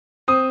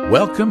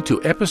Welcome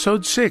to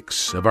Episode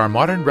 6 of our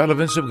Modern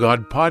Relevance of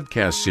God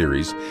podcast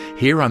series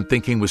here on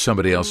Thinking with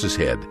Somebody Else's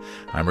Head.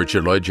 I'm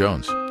Richard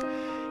Lloyd-Jones.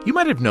 You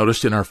might have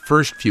noticed in our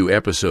first few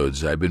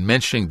episodes I've been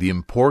mentioning the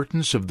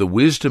importance of the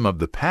wisdom of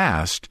the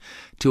past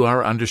to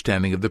our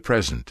understanding of the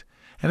present,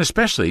 and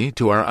especially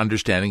to our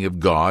understanding of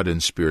God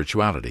and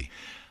spirituality.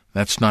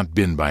 That's not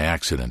been by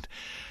accident.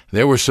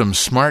 There were some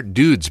smart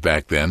dudes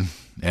back then,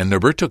 and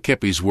Norberto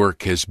Keppe's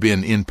work has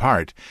been, in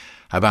part,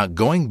 about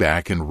going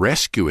back and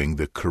rescuing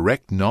the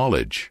correct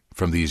knowledge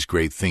from these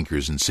great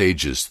thinkers and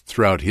sages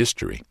throughout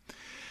history.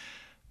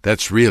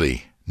 That's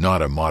really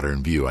not a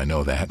modern view, I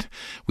know that.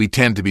 We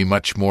tend to be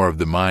much more of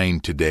the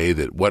mind today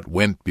that what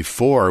went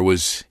before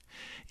was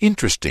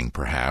interesting,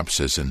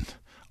 perhaps, as an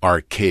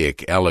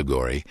archaic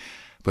allegory,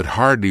 but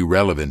hardly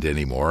relevant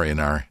anymore in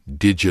our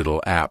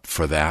digital app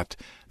for that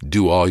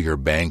do all your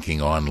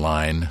banking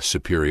online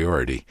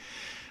superiority.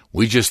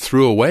 We just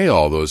threw away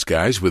all those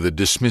guys with a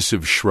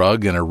dismissive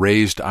shrug and a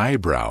raised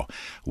eyebrow.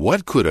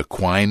 What could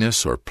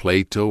Aquinas or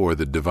Plato or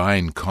the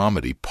Divine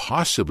Comedy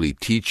possibly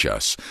teach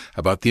us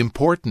about the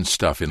important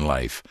stuff in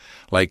life,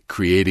 like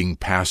creating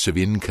passive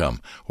income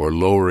or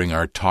lowering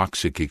our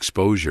toxic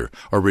exposure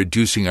or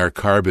reducing our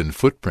carbon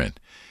footprint?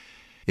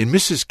 In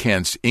Mrs.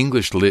 Kent's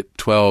English Lit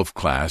 12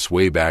 class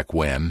way back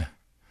when,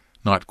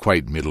 not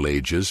quite Middle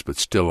Ages, but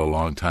still a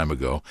long time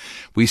ago,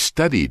 we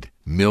studied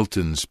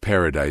Milton's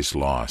Paradise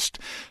Lost,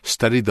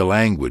 studied the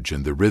language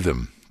and the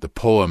rhythm, the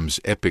poem's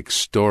epic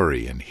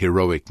story and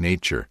heroic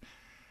nature.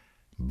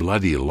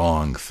 Bloody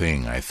long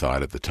thing, I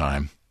thought at the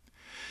time.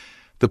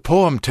 The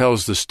poem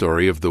tells the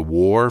story of the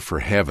war for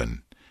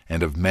heaven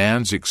and of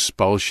man's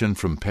expulsion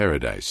from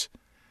paradise.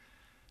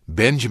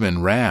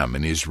 Benjamin Ram,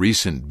 in his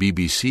recent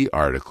BBC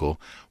article,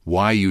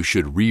 Why You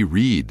Should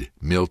Reread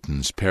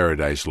Milton's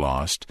Paradise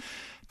Lost,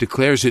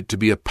 declares it to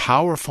be a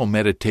powerful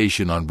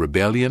meditation on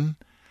rebellion,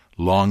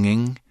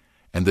 longing,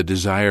 and the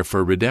desire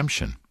for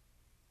redemption.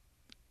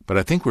 But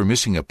I think we're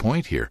missing a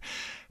point here.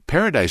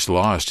 Paradise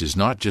Lost is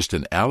not just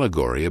an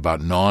allegory about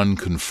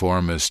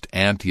nonconformist,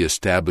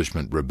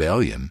 anti-establishment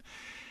rebellion.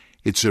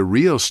 It's a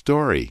real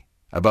story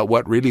about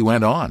what really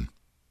went on,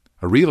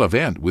 a real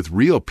event with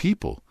real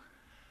people,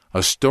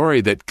 a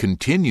story that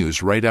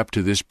continues right up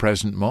to this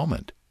present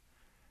moment.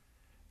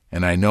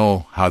 And I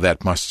know how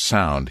that must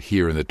sound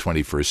here in the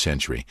 21st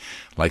century,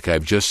 like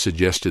I've just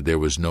suggested there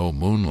was no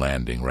moon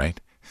landing, right?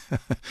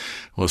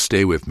 Well,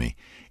 stay with me.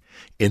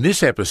 In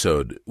this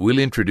episode, we'll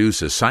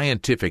introduce a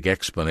scientific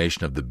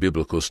explanation of the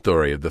biblical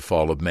story of the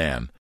fall of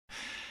man,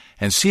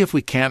 and see if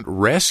we can't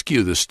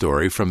rescue the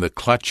story from the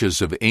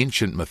clutches of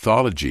ancient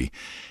mythology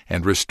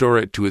and restore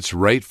it to its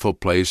rightful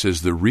place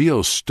as the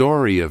real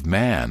story of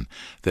man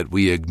that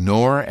we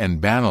ignore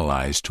and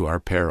banalize to our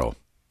peril.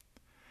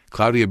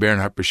 Claudia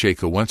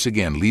Bernhardt-Pacheco once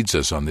again leads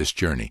us on this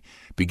journey,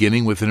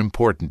 beginning with an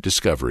important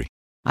discovery.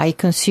 I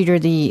consider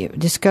the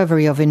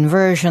discovery of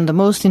inversion the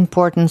most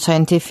important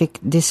scientific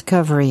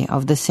discovery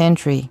of the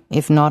century,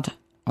 if not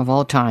of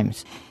all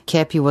times.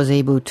 Keppe was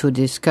able to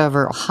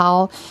discover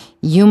how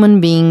human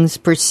beings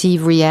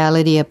perceive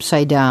reality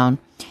upside down,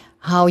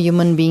 how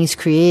human beings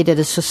created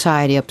a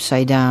society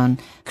upside down,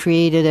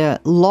 created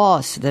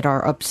laws that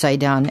are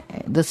upside down,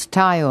 the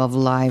style of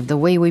life, the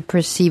way we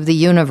perceive the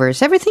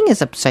universe. Everything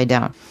is upside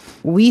down.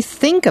 We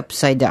think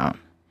upside down.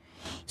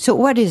 So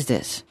what is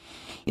this?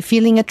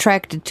 Feeling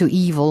attracted to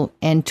evil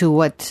and to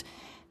what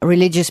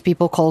religious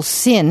people call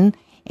sin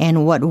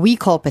and what we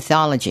call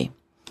pathology.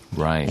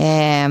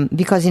 Right.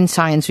 Because in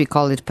science we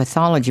call it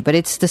pathology, but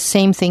it's the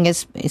same thing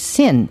as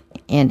sin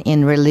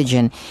in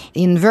religion.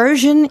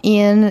 Inversion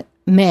in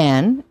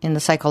man, in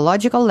the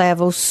psychological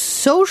level,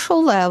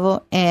 social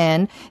level,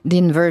 and the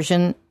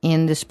inversion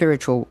in the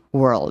spiritual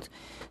world.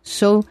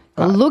 So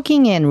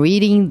looking and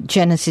reading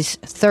Genesis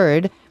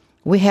 3,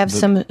 we have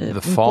the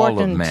fall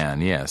of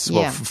man, yes.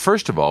 Well,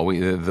 first of all,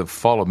 the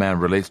fall of man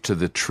relates to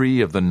the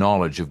tree of the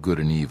knowledge of good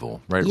and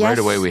evil. Right, yes, right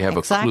away we have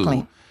exactly. a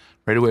clue.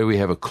 Right away we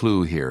have a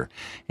clue here.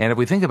 And if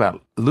we think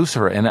about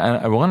Lucifer, and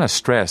I want to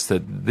stress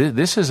that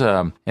this is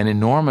an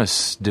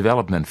enormous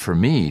development for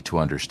me to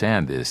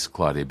understand this,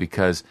 Claudia,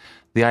 because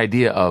the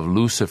idea of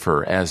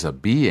Lucifer as a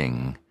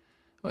being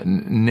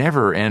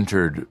never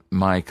entered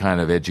my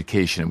kind of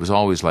education. It was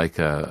always like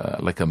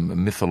a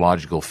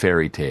mythological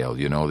fairy tale,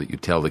 that you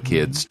tell the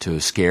kids to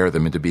scare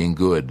them into being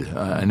good.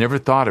 I never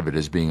thought of it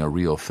as being a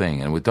real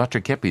thing. And with Dr.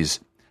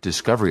 Keppe's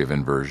discovery of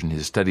inversion,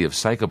 his study of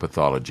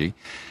psychopathology,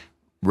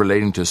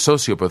 relating to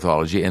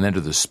sociopathology and then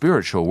to the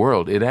spiritual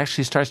world, it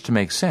actually starts to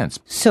make sense.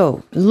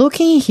 So,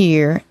 looking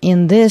here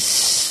in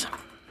this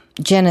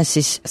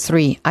Genesis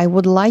 3, I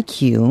would like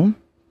you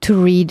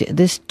to read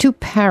these 2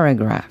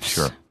 paragraphs.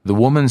 Sure. The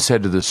woman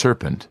said to the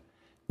serpent,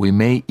 "We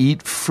may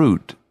eat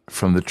fruit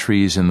from the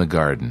trees in the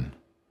garden,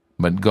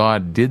 but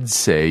God did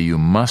say you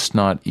must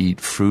not eat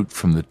fruit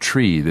from the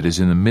tree that is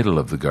in the middle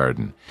of the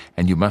garden,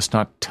 and you must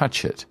not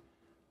touch it,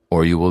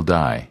 or you will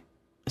die."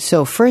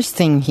 So first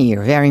thing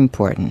here, very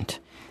important.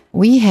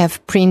 We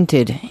have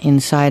printed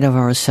inside of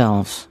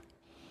ourselves,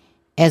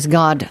 as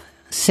God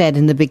said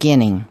in the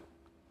beginning,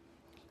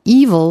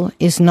 evil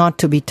is not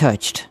to be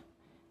touched.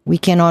 We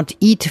cannot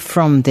eat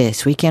from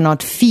this. We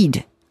cannot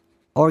feed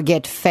or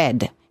get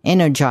fed,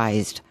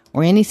 energized,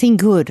 or anything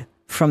good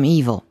from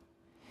evil.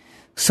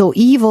 So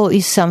evil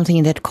is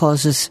something that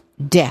causes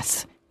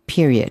death,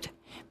 period.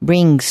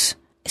 Brings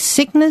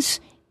sickness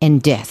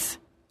and death.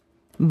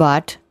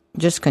 But,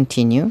 just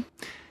continue.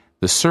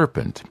 The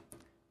serpent.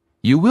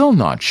 You will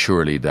not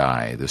surely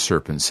die, the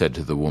serpent said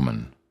to the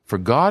woman, for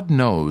God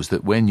knows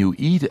that when you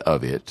eat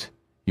of it,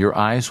 your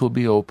eyes will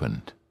be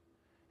opened,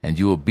 and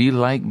you will be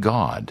like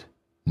God,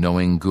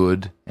 knowing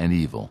good and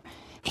evil.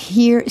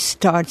 Here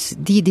starts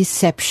the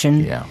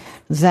deception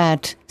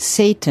that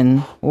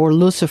Satan or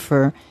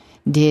Lucifer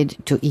did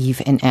to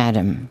Eve and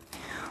Adam.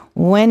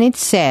 When it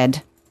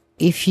said,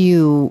 if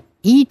you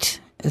eat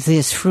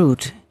this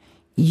fruit,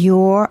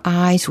 your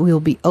eyes will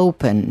be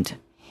opened.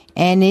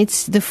 And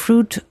it's the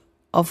fruit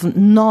of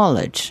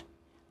knowledge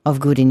of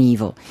good and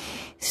evil.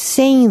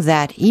 Saying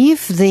that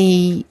if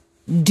they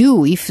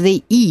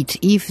eat,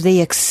 if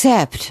they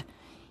accept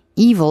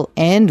evil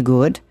and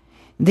good,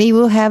 they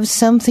will have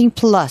something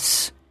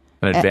plus.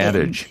 An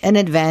advantage. An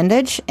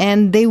advantage,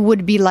 and they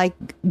would be like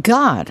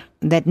God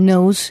that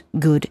knows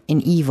good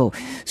and evil.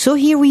 So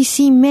here we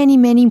see many,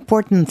 many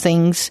important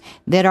things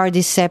that are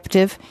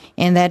deceptive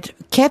and that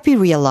Kepi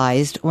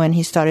realized when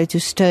he started to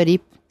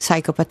study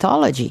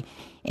psychopathology.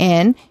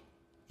 And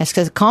as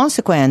a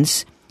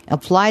consequence,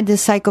 applied the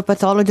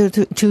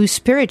psychopathology to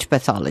spirit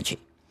pathology.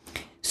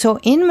 So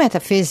in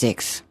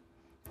metaphysics,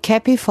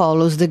 Kepi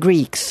follows the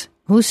Greeks,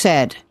 who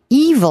said,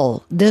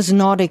 evil does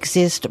not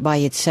exist by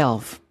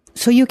itself.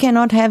 So you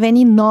cannot have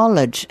any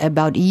knowledge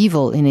about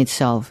evil in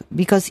itself,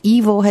 because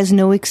evil has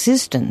no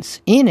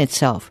existence in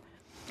itself.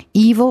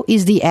 Evil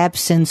is the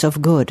absence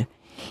of good,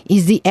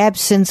 is the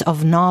absence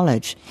of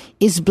knowledge,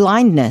 is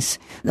blindness.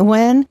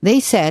 When they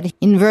said,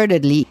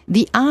 invertedly,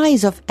 the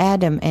eyes of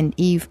Adam and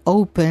Eve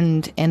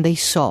opened and they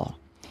saw.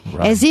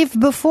 Right. As if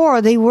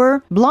before they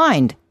were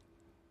blind.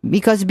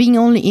 Because being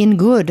only in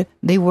good,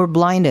 they were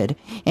blinded.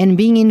 And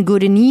being in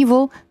good and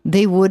evil,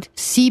 they would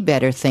see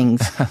better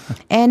things.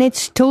 And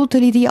it's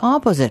totally the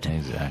opposite.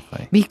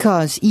 Exactly.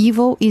 Because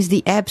evil is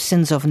the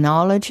absence of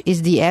knowledge,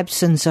 is the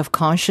absence of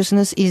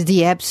consciousness, is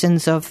the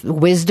absence of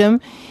wisdom,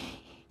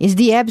 is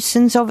the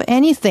absence of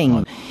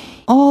anything.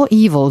 All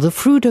evil, the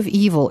fruit of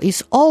evil,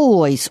 is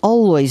always,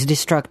 always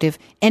destructive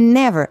and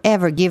never,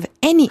 ever give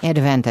any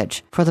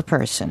advantage for the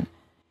person.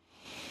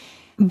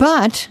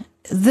 But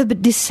the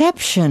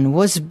deception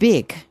was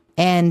big,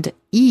 and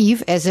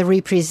Eve, as a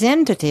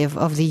representative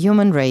of the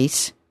human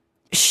race,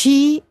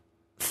 she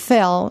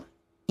fell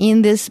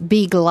in this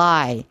big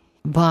lie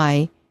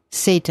by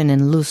Satan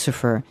and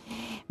Lucifer,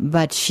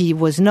 but she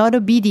was not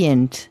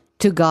obedient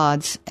to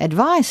God's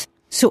advice.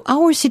 So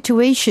our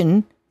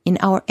situation in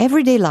our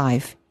everyday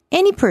life,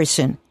 any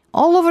person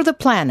all over the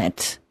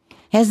planet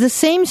has the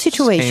same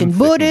situation.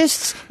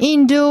 Buddhists,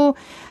 Hindu,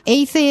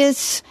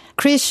 atheists,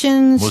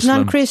 Christians, Muslim.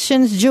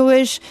 non-Christians,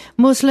 Jewish,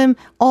 Muslim,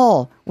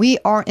 all. We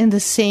are in the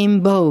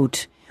same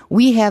boat.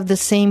 We have the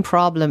same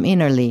problem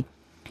innerly,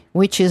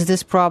 which is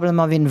this problem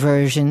of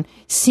inversion,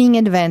 seeing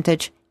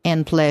advantage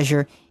and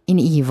pleasure in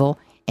evil,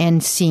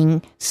 and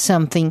seeing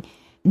something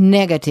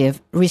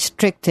negative,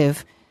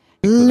 restrictive,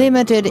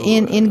 limited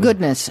in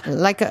goodness,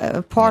 like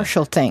a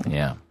partial thing.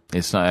 Yeah,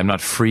 it's not. I'm not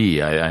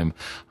free. I'm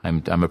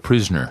a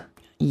prisoner.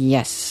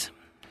 Yes.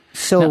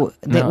 So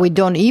that we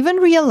don't even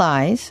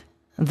realize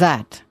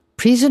that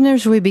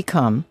prisoners we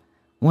become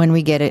when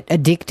we get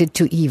addicted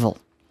to evil.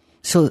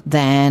 So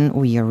then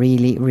we are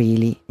really,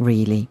 really,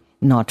 really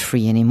not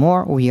free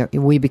anymore.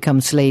 We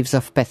become slaves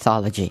of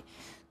pathology.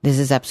 This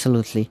is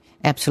absolutely,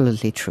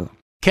 absolutely true.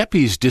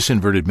 Kepi's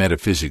disinverted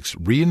metaphysics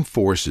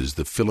reinforces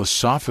the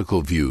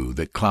philosophical view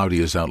that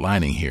Claudia is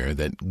outlining here,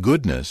 that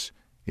goodness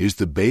is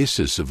the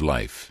basis of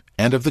life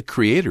and of the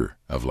creator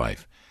of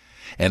life,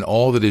 and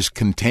all that is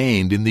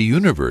contained in the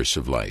universe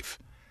of life.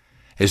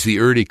 As the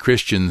early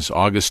Christians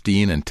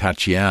Augustine and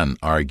Tatian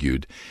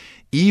argued,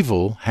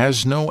 evil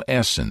has no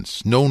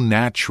essence, no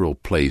natural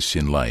place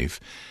in life,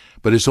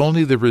 but is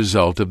only the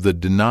result of the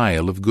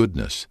denial of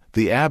goodness,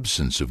 the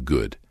absence of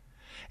good.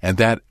 And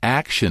that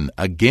action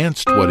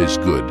against what is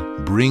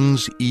good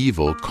brings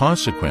evil,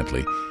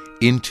 consequently,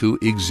 into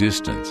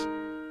existence.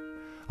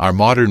 Our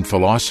modern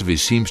philosophy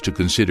seems to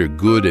consider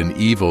good and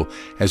evil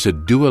as a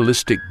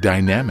dualistic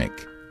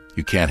dynamic.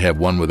 You can't have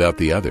one without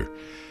the other.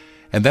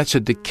 And that's a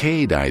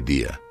decayed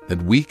idea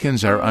that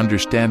weakens our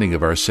understanding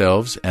of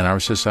ourselves and our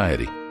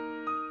society.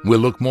 We'll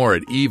look more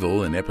at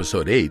evil in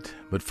Episode 8,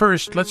 but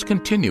first let's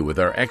continue with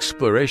our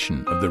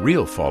exploration of the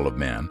real fall of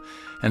man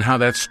and how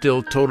that's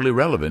still totally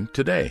relevant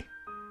today.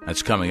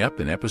 That's coming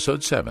up in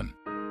Episode 7.